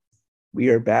We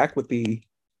are back with the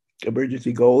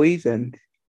emergency goalies, and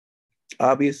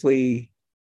obviously,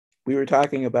 we were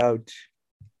talking about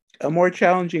a more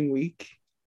challenging week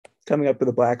coming up for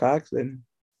the Blackhawks, and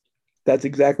that's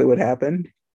exactly what happened.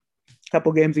 A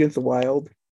couple games against the Wild.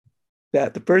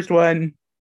 That the first one,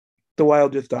 the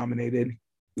Wild just dominated.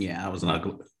 Yeah, that was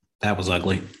ugly. That was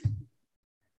ugly.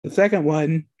 The second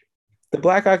one, the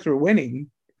Blackhawks were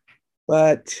winning,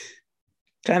 but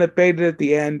kind of faded at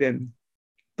the end, and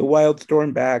the Wild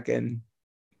stormed back and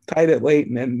tied it late,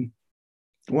 and then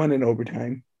won in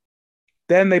overtime.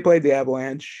 Then they played the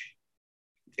Avalanche,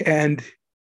 and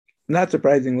not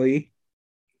surprisingly,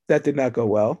 that did not go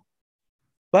well.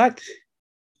 But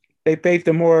they faced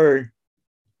a more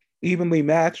evenly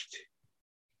matched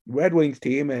Red Wings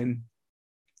team, and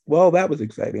well, that was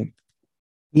exciting.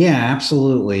 Yeah,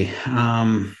 absolutely.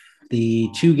 The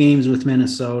two games with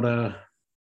Minnesota,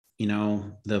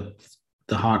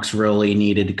 the Hawks really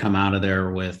needed to come out of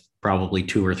there with probably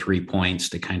 2 or 3 points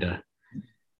to kind of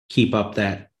keep up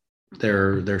that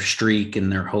their streak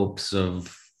and their hopes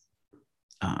of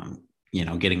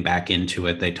getting back into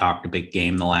it. They talked a big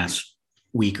game the last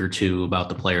week or two about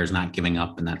the players not giving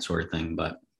up and that sort of thing,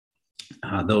 but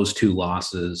those two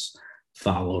losses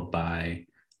followed by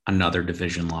another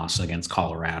division loss against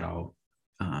Colorado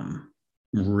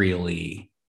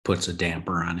really puts a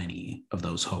damper on any of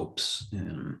those hopes.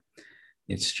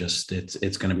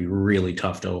 It's going to be really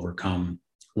tough to overcome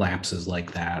lapses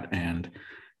like that. And,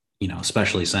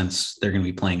 especially since they're going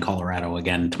to be playing Colorado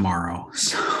again tomorrow.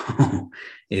 So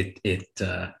it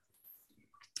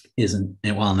isn't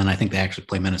well. And then I think they actually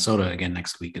play Minnesota again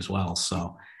next week as well.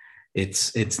 So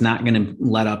it's not going to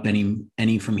let up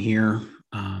any from here.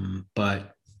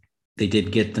 But they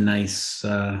did get the nice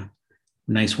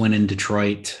win in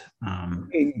Detroit.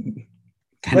 Kind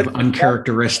of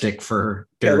uncharacteristic for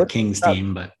Derek King's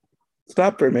team, but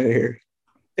stop for a minute here.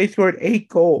 They scored 8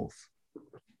 goals.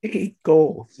 8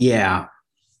 goals. Yeah.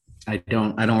 I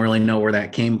don't really know where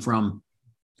that came from.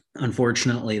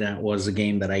 Unfortunately, that was a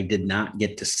game that I did not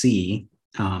get to see.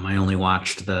 I only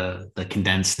watched the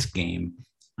condensed game.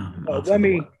 Let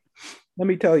me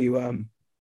tell you,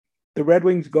 the Red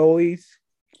Wings goalies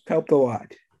helped a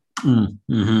lot.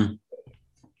 Mm-hmm.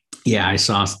 Yeah, I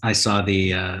saw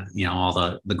the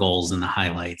all the goals and the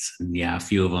highlights, and yeah, a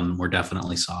few of them were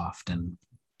definitely soft. And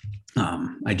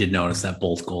I did notice that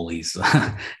both goalies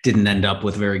didn't end up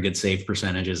with very good save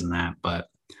percentages in that. But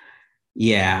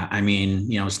yeah, I mean,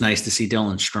 it's nice to see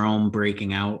Dylan Strome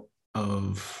breaking out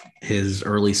of his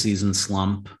early season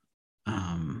slump.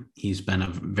 He's been a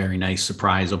very nice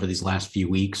surprise over these last few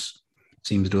weeks.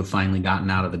 Seems to have finally gotten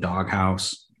out of the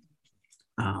doghouse.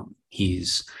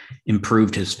 He's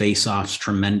improved his faceoffs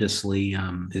tremendously.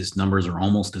 His numbers are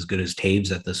almost as good as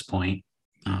Taves at this point,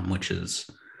 which is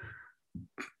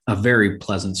a very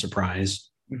pleasant surprise.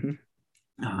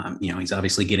 Mm-hmm. He's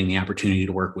obviously getting the opportunity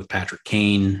to work with Patrick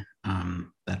Kane.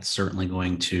 That's certainly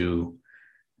going to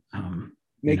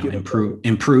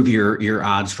improve your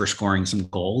odds for scoring some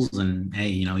goals. And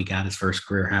hey, he got his first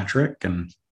career hat trick,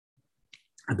 and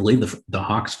I believe the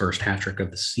Hawks' first hat trick of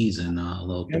the season,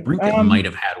 although DeBrincat might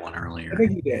have had one earlier. I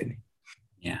think he did.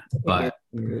 Yeah, but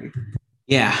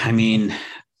yeah, I mean,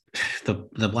 the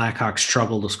Blackhawks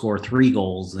struggle to score 3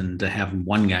 goals, and to have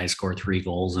one guy score 3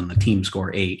 goals and the team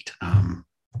score 8.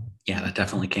 That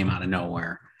definitely came out of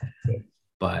nowhere.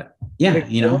 But yeah,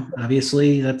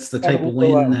 obviously that's the type of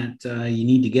win that you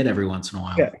need to get every once in a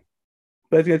while. Yeah,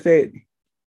 but I was gonna say, it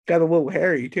got a little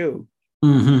hairy too.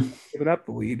 Mm-hmm. Giving up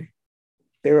the lead.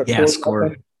 They were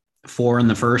scored 4 in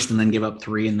the first and then give up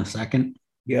 3 in the second.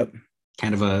 Yep.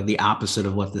 Kind of the opposite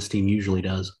of what this team usually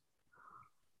does.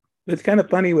 It's kind of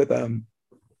funny with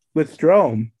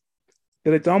Strome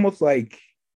that it's almost like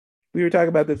we were talking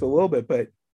about this a little bit, but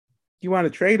you want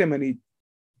to trade him,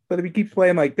 but if he keeps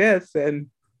playing like this, then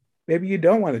maybe you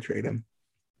don't want to trade him.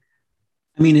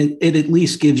 I mean, it at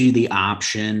least gives you the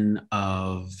option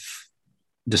of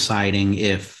deciding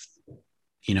if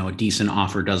a decent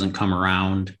offer doesn't come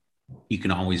around. You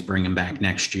can always bring him back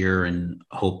next year and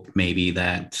hope maybe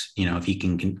that, if he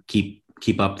can keep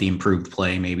up the improved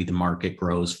play, maybe the market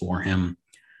grows for him.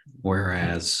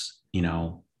 Whereas,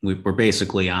 we're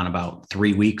basically on about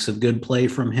 3 weeks of good play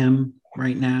from him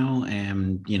right now.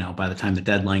 And, by the time the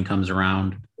deadline comes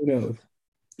around, who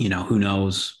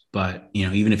knows? But,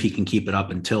 even if he can keep it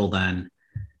up until then,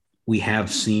 we have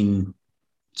seen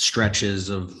stretches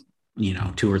of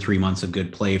 2 or 3 months of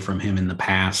good play from him in the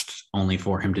past, only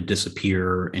for him to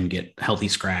disappear and get healthy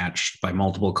scratched by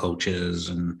multiple coaches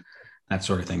and that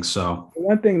sort of thing. So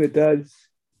one thing that does,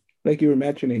 like you were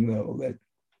mentioning though, that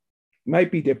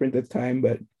might be different this time,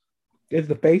 but is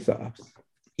the face-offs.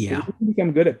 If Yeah. he can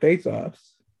become good at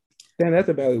face-offs, then that's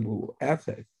a valuable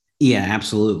asset. Yeah,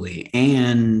 absolutely.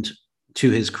 And to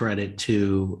his credit,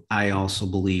 too, I also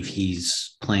believe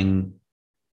he's playing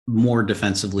more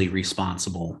defensively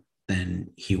responsible than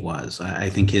he was. I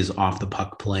think his off the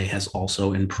puck play has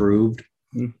also improved.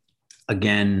 Mm.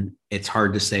 Again, it's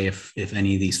hard to say if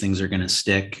any of these things are going to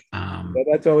stick. So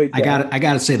that's always I got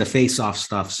to say the face off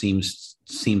stuff seems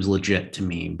legit to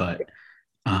me, but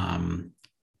um,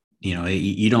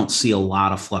 you don't see a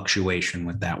lot of fluctuation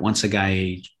with that. Once a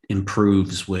guy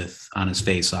improves with on his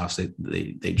face offs,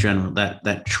 they generally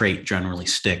that trait generally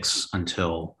sticks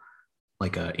until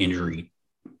like a injury,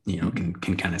 can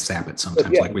kind of sap it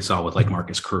sometimes, yeah. like we saw with like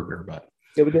Marcus Kruger. But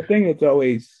Yeah, but the thing that's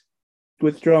always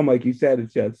with Strome, like you said,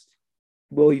 it's just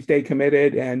will he stay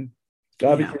committed, and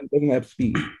obviously he doesn't have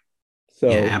speed. yeah, So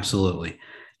absolutely.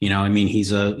 I mean,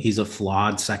 he's a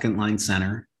flawed second line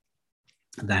center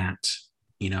that,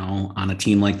 on a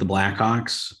team like the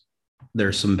Blackhawks,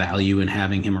 there's some value in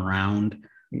having him around.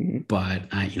 mhm. But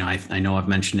I know I've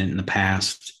mentioned it in the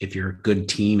past. If you're a good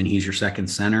team and he's your second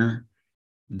center,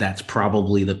 that's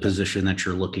probably the position that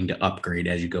you're looking to upgrade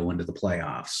as you go into the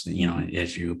playoffs.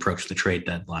 As you approach the trade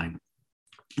deadline,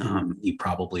 you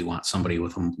probably want somebody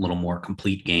with a little more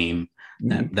complete game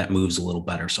that moves a little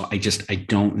better. So I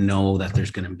don't know that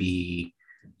there's going to be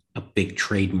a big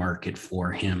trade market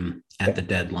for him at the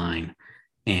deadline.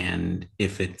 And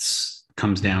if it's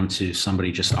comes down to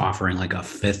somebody just offering like a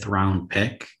 5th round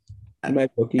pick, You might as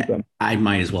well keep him. I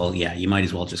might as well. Yeah, you might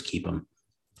as well just keep him,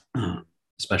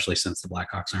 especially since the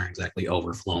Blackhawks aren't exactly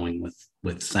overflowing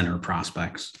with center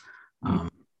prospects.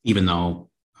 Even though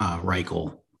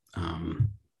Reichel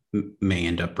may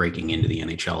end up breaking into the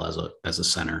NHL as a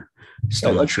center.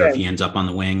 Still not sure if he ends up on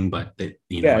the wing, but I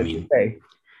mean,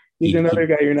 he's another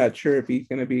guy you're not sure if he's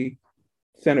going to be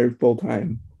centered full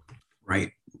time.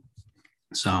 Right.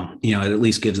 So, it at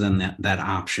least gives them that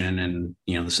option. And,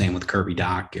 the same with Kirby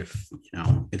Dach.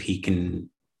 If he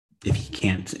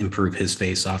can't improve his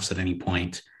faceoffs at any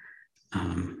point,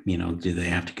 do they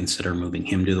have to consider moving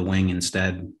him to the wing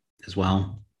instead as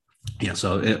well? Yeah.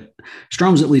 So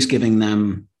Strome's at least giving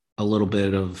them a little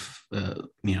bit of,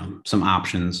 some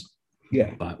options.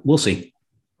 Yeah. But we'll see.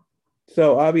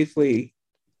 So obviously,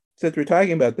 since we're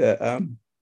talking about the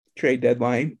trade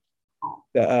deadline,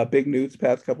 the big news the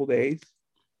past couple days,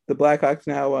 the Blackhawks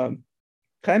now,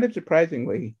 kind of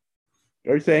surprisingly,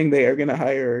 are saying they are going to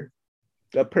hire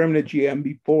a permanent GM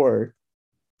before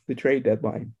the trade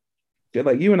deadline. So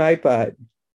like you and I thought,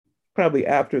 probably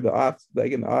after in the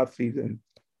off season.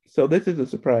 So this is a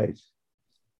surprise.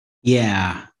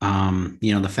 Yeah.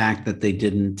 The fact that they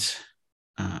didn't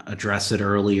address it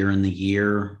earlier in the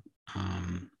year,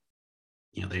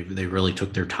 they really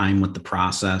took their time with the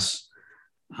process.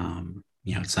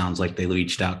 It sounds like they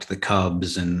reached out to the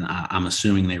Cubs, and I'm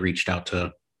assuming they reached out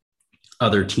to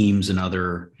other teams and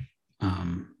other,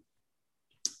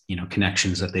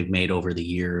 connections that they've made over the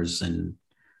years, and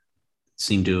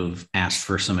seem to have asked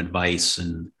for some advice.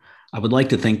 And I would like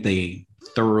to think they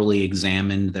thoroughly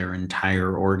examined their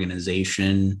entire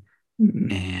organization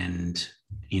and,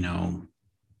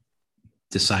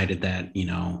 decided that,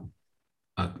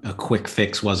 a quick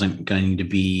fix wasn't going to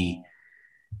be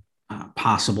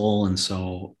possible. And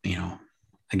so,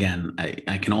 again,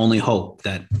 I can only hope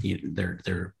that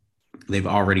they've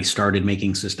already started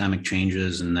making systemic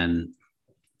changes, and then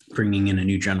bringing in a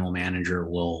new general manager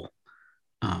will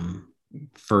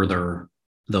further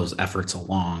those efforts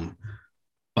along.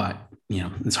 But,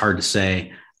 it's hard to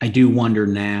say. I do wonder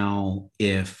now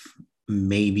if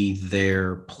maybe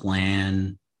their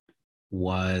plan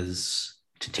was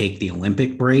to take the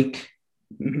Olympic break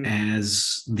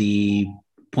as the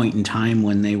point in time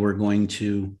when they were going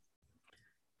to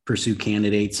pursue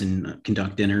candidates and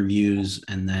conduct interviews,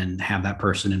 and then have that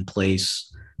person in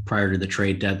place prior to the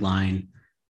trade deadline.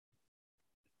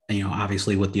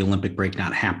 Obviously with the Olympic break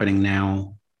not happening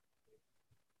now,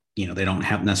 they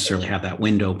don't necessarily have that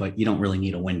window, but you don't really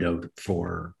need a window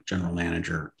for general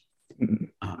manager.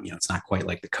 It's not quite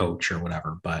like the coach or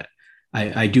whatever, but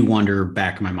I do wonder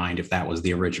back in my mind if that was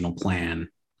the original plan,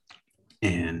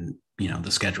 and,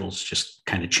 the schedule's just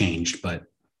kind of changed, but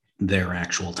their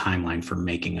actual timeline for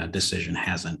making a decision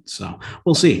hasn't. So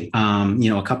we'll see.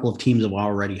 A couple of teams have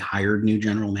already hired new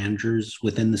general managers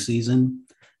within the season.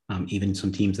 Even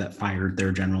some teams that fired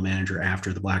their general manager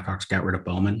after the Blackhawks got rid of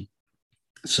Bowman.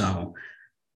 So,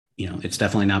 it's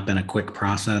definitely not been a quick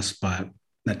process, but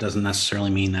that doesn't necessarily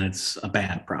mean that it's a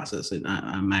bad process.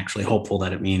 I'm actually hopeful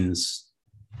that it means,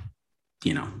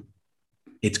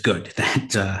 it's good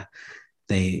that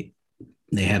they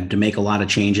they had to make a lot of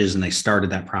changes, and they started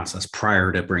that process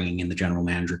prior to bringing in the general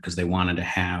manager because they wanted to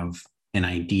have an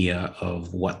idea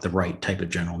of what the right type of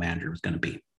general manager was going to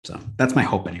be. So that's my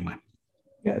hope anyway.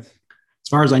 Yes. As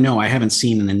far as I know, I haven't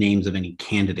seen the names of any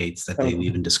candidates that they've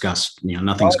even discussed.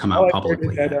 Nothing's come out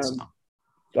publicly yet.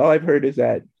 All I've heard is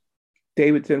that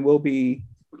Davidson will be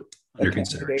under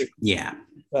consideration. Yeah.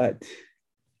 But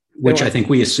which I think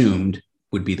we assumed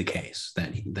would be the case,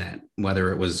 that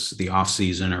whether it was the off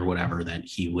season or whatever, that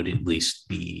he would at least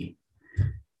be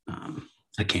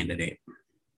a candidate.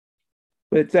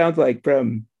 But it sounds like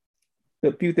from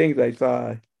the few things I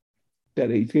saw that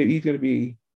he's going to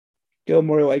be, he'll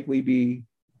more likely be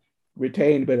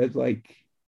retained, but as like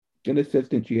an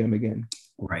assistant GM again.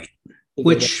 Right.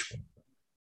 Which,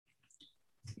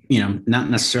 not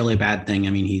necessarily a bad thing. I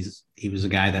mean, he was a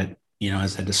guy that,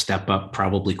 has had to step up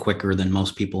probably quicker than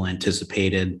most people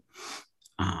anticipated.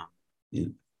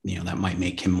 That might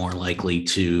make him more likely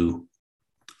to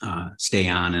stay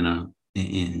on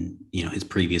in his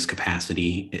previous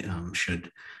capacity,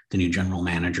 should the new general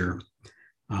manager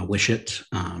wish it.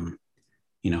 I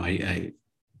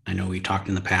know we talked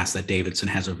in the past that Davidson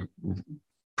has a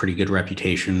pretty good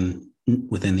reputation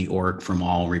within the org from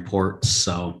all reports.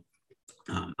 So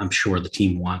I'm sure the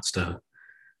team wants to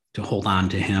hold on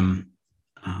to him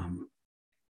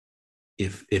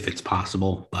if it's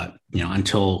possible. But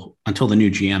until the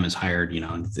new GM is hired,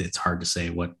 it's hard to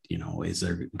say what is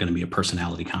there going to be a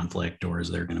personality conflict, or is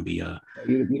there going to be a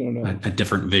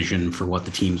different vision for what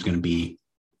the team's going to be.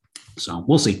 So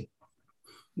we'll see.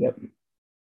 Yep.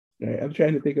 All right, I'm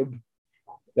trying to think of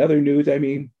other news. I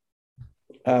mean,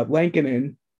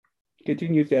 Lankinen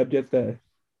continues to have just a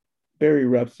very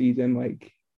rough season.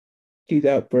 Like, he's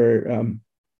out for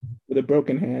with a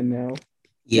broken hand now.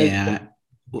 Yeah,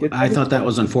 I thought that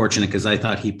was unfortunate because I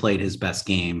thought he played his best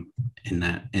game in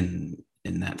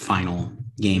that final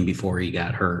game before he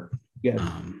got hurt.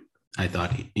 Yeah. I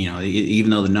thought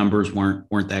even though the numbers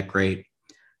weren't that great,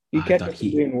 he kept them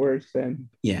doing worse than.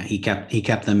 Yeah, he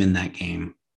kept them in that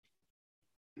game.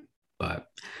 But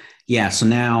yeah, so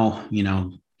now,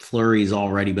 Fleury's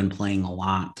already been playing a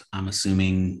lot. I'm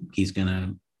assuming he's going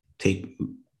to take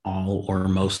all or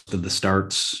most of the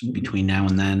starts between now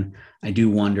and then. I do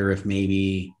wonder if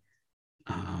maybe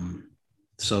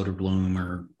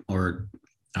Soderblom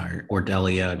or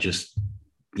Delia just,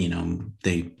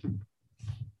 they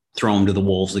throw him to the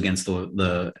Wolves against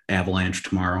the Avalanche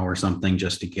tomorrow or something,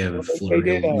 just to give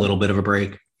Fleury a little bit of a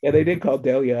break. Yeah, they did call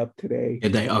Delia up today.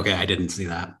 Did they? Okay, I didn't see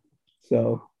that.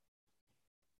 So,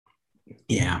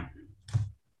 yeah,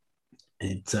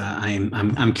 it's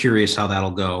I'm curious how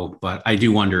that'll go, but I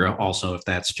do wonder also if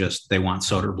that's just they want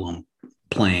Soderblom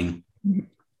playing,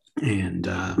 and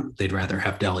they'd rather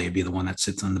have Delia be the one that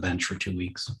sits on the bench for 2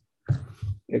 weeks.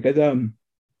 Yeah, because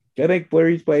I think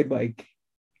Fleury's played like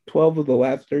 12 of the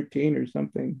last 13 or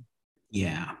something.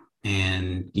 Yeah,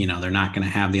 and they're not going to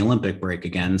have the Olympic break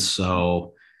again,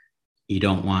 so you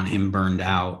don't want him burned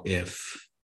out if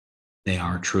they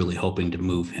are truly hoping to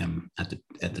move him at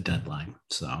the deadline.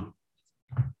 So,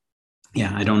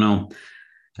 yeah, I don't know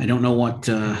what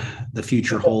the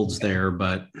future holds there,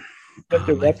 but just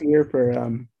a rough year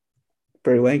for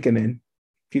Lankinen.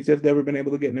 He's just never been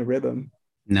able to get in a rhythm.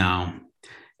 No,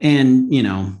 and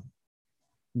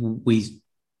we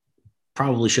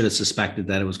probably should have suspected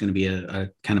that it was going to be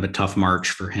a kind of a tough march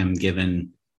for him,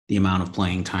 given the amount of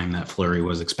playing time that Fleury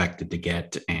was expected to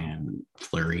get, and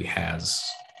Fleury has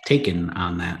taken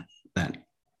on that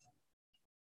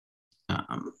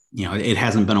it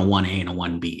hasn't been a 1A and a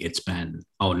 1B. It's been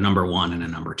number one and a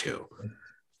number two,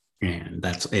 and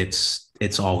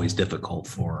it's always difficult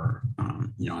for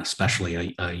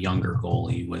especially a younger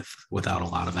goalie without a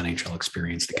lot of NHL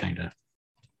experience to kind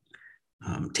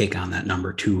of take on that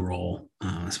number two role,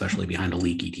 especially behind a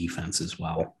leaky defense as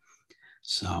well.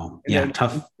 So yeah,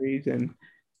 tough.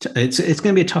 It's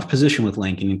going to be a tough position with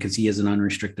Lankinen because he is an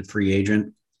unrestricted free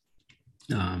agent.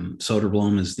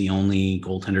 Soderblom is the only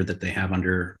goaltender that they have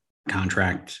under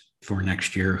contract for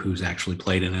next year who's actually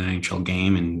played in an NHL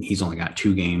game, and he's only got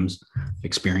 2 games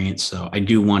experience. So I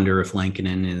do wonder if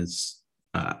Lankinen is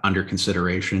under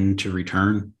consideration to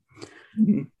return.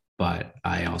 Mm-hmm. But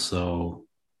I also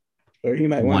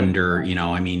wonder,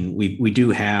 I mean, we do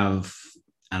have,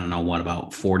 I don't know, what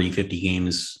about 40, 50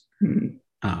 games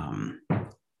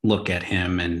look at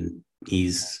him, and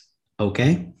he's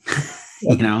okay.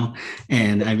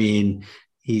 And I mean,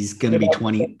 he's going to be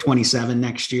 27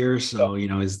 next year. So,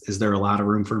 is there a lot of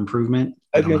room for improvement?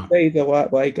 I was going to say he's a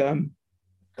lot like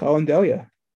Colin Delia,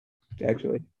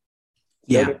 actually.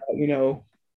 Yeah.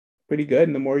 Pretty good.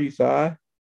 And the more you saw,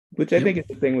 which I think is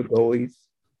the thing with goalies,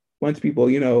 once people,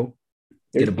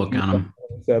 Get a book on him.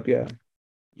 Stuff, yeah.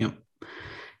 Yep.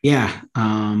 Yeah.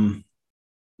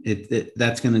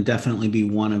 That's going to definitely be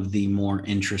one of the more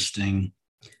interesting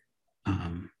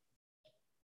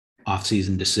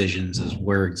off-season decisions is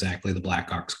where exactly the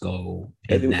Blackhawks go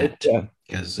in net,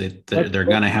 because they're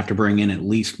going to have to bring in at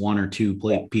least one or two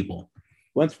people.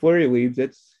 Once Fleury leaves,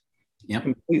 it's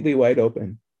completely wide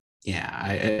open.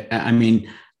 Yeah, I mean,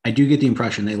 I do get the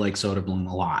impression they like Soderblom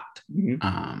a lot.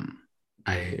 Mm-hmm.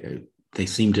 They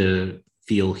seem to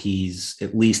feel he's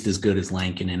at least as good as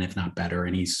Lankinen, if not better,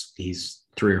 and he's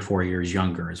 3 or 4 years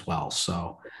younger as well.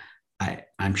 So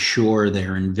I'm sure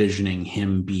they're envisioning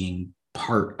him being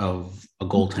part of a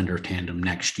goaltender tandem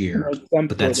next year.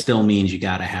 But that still means you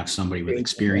got to have somebody with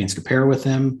experience to pair with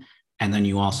him, and then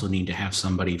you also need to have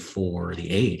somebody for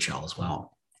the AHL as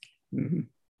well. Mm-hmm.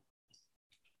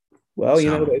 Well,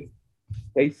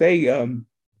 they say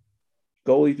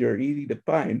goalies are easy to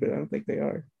find, but I don't think they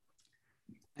are.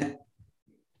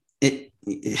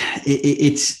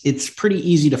 It's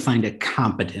pretty easy to find a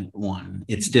competent one.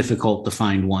 It's difficult to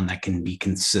find one that can be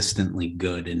consistently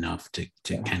good enough to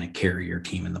kind of carry your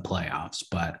team in the playoffs.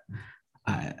 But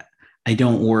I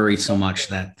don't worry so much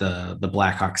that the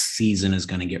Blackhawks season is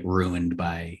going to get ruined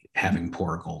by having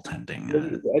poor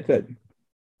goaltending. That's it.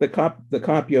 The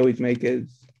comp you always make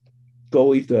is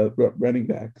goalies to running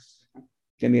backs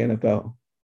in the NFL.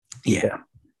 Yeah.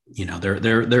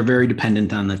 They're very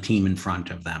dependent on the team in front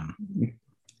of them.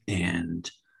 And,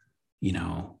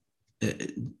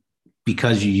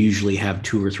 because you usually have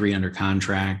 2 or 3 under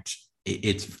contract,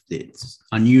 it's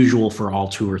unusual for all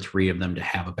 2 or 3 of them to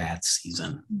have a bad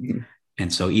season. Mm-hmm.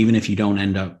 And so even if you don't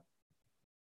end up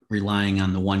relying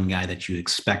on the one guy that you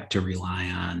expect to rely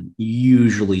on,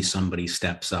 usually somebody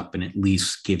steps up and at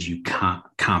least gives you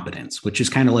competence, which is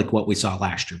kind of like what we saw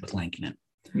last year with Lankinen.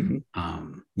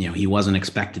 Mm-hmm. He wasn't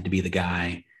expected to be the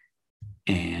guy,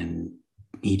 and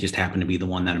he just happened to be the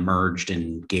one that emerged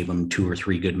and gave him 2 or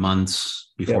 3 good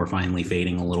months before finally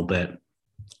fading a little bit.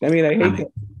 I mean, I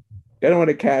don't want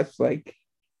to cast like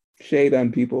shade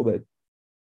on people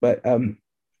but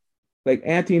like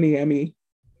Antti Niemi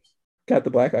got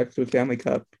the Blackhawks to a Stanley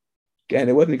Cup, and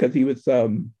it wasn't because he was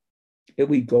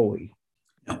elite goalie.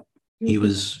 No, he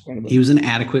was an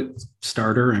adequate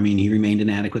starter. I mean, he remained an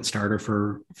adequate starter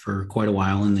for quite a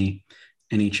while in the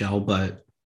NHL, but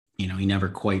he never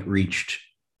quite reached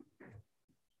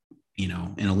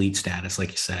an elite status, like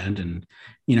you said. And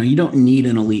you don't need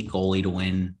an elite goalie to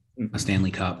win a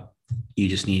Stanley Cup. You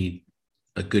just need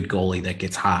a good goalie that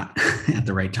gets hot at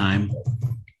the right time.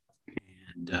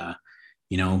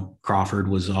 And Crawford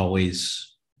was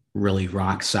always really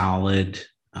rock solid.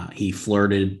 He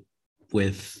flirted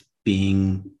with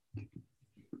being,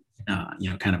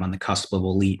 kind of on the cusp of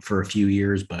elite for a few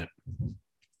years, but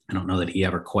I don't know that he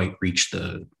ever quite reached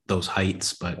those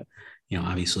heights. But,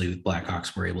 obviously with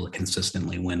Blackhawks, we're able to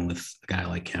consistently win with a guy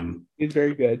like him. He's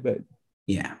very good, but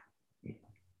yeah.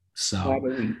 So,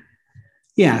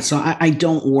 I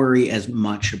don't worry as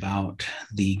much about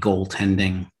the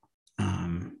goaltending.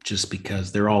 Just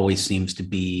because there always seems to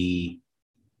be,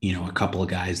 a couple of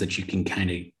guys that you can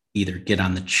kind of either get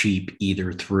on the cheap,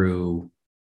 either through,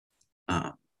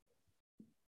 a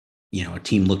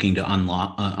team looking to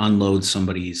unload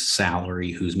somebody's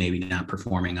salary who's maybe not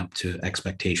performing up to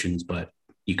expectations, but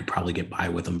you could probably get by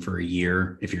with them for a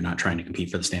year if you're not trying to compete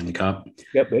for the Stanley Cup.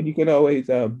 Yep, and you can always,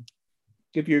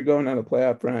 if you're going on a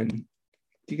playoff run,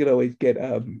 you could always get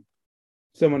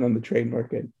someone on the trade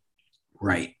market.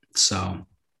 Right. So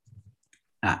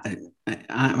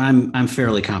I'm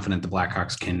fairly confident the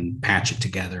Blackhawks can patch it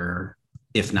together,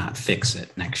 if not fix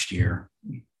it next year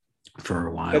for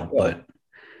a while. But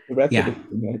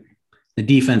the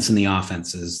defense and the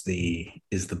offense is the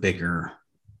bigger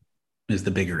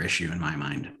issue in my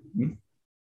mind.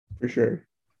 For sure.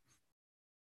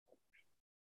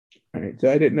 All right.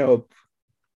 So I didn't know if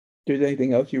there's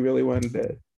anything else you really wanted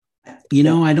to.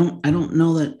 I don't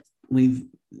know that we've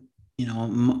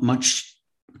much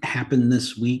happened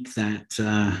this week that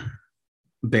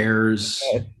bears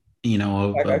a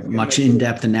much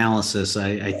in-depth analysis.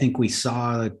 I think we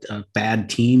saw a bad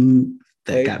team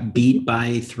that got beat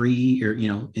by 3 or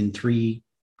in 3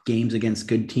 games against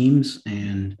good teams,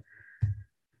 and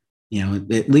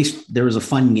at least there was a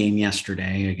fun game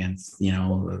yesterday against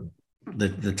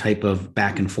the type of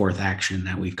back and forth action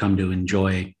that we've come to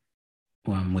enjoy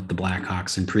with the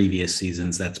Blackhawks in previous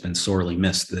seasons. That's been sorely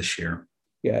missed this year.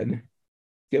 Yeah,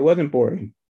 it wasn't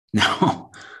boring.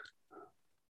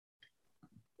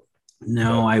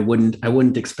 No, I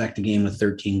wouldn't expect a game with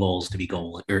 13 goals to be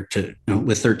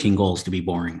with 13 goals to be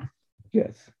boring.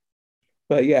 Yes,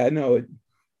 but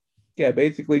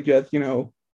basically just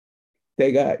they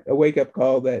they got a wake-up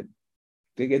call that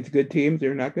against good teams,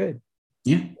 they're not good.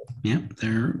 Yeah.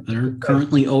 They're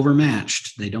currently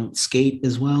overmatched. They don't skate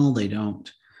as well. They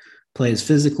don't play as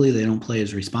physically. They don't play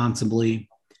as responsibly.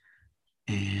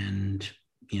 And,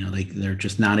 they're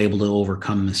just not able to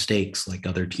overcome mistakes like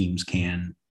other teams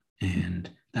can. And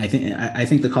I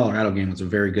think the Colorado game was a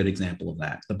very good example of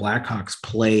that. The Blackhawks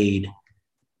played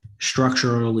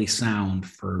structurally sound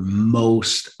for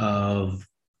most of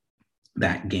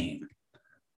that game,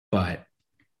 but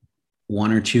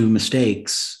one or two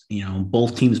mistakes,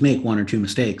 both teams make one or two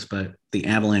mistakes, but the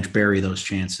Avalanche bury those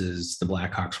chances. The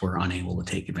Blackhawks were unable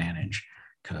to take advantage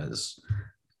because,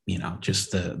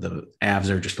 just the Avs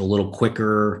are just a little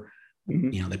quicker.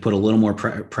 Mm-hmm. They put a little more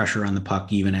pressure on the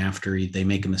puck even after they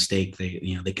make a mistake.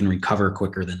 They can recover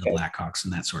quicker than the Blackhawks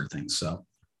and that sort of thing. So,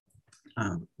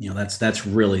 that's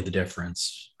really the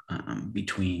difference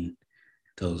between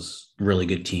those really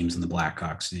good teams and the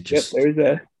Blackhawks.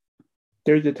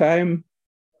 There's a time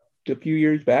a few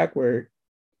years back where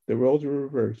the roles were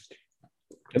reversed,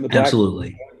 and the Blackhawks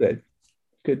absolutely that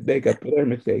could make up for their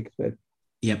mistakes. But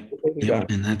Yep.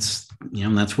 And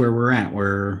that's where we're at,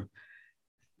 where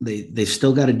they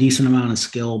still got a decent amount of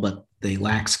skill, but they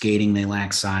lack skating, they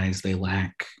lack size, they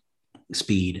lack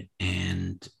speed,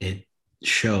 and it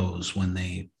shows when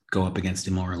they go up against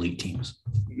the more elite teams.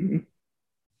 Mm-hmm.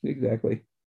 Exactly.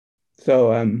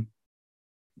 So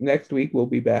next week we'll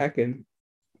be back, and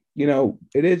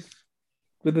it is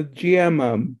with the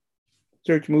GM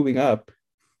search moving up,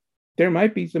 there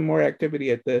might be some more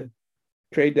activity at the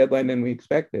trade deadline than we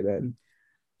expected, and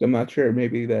I'm not sure.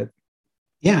 Maybe that.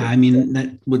 Yeah, I mean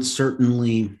that would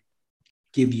certainly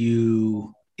give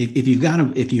you if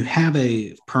you have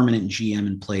a permanent GM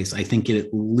in place. I think it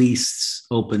at least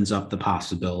opens up the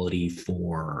possibility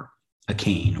for a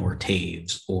Kane or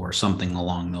Taves or something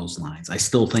along those lines. I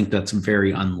still think that's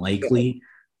very unlikely,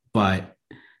 but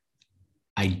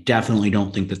I definitely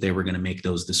don't think that they were going to make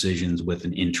those decisions with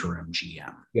an interim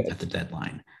GM at the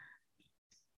deadline.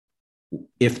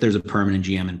 If there's a permanent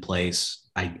GM in place,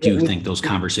 I do think those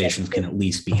conversations can at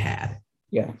least be had.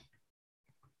 Yeah.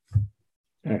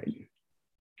 All right.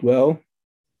 Well,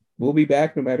 we'll be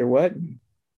back no matter what.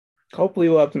 Hopefully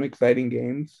we'll have some exciting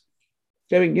games.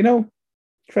 I mean,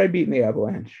 try beating the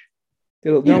Avalanche.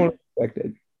 No one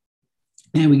expected.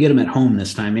 Yeah, we get them at home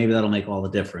this time. Maybe that'll make all the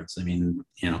difference. I mean,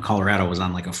 Colorado was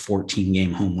on like a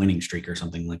 14-game home winning streak or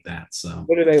something like that. So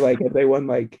what are they like? Have they won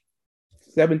like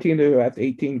 17 to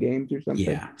 18 games or something?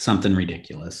 Yeah, something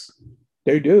ridiculous.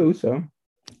 They're due, so.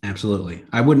 Absolutely.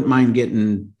 I wouldn't mind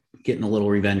getting a little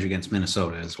revenge against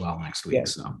Minnesota as well next week.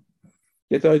 Yes. So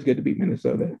it's always good to beat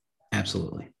Minnesota.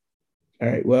 Absolutely. All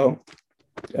right. Well,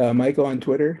 Michael on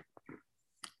Twitter.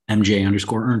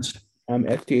 MJ_Ernst. I'm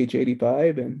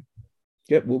STH85, and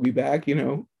we'll be back.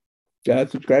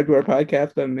 Subscribe to our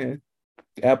podcast on the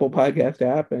Apple Podcast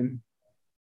app, and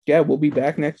we'll be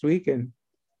back next week. And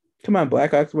come on,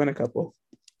 Blackhawks win a couple.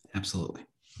 Absolutely.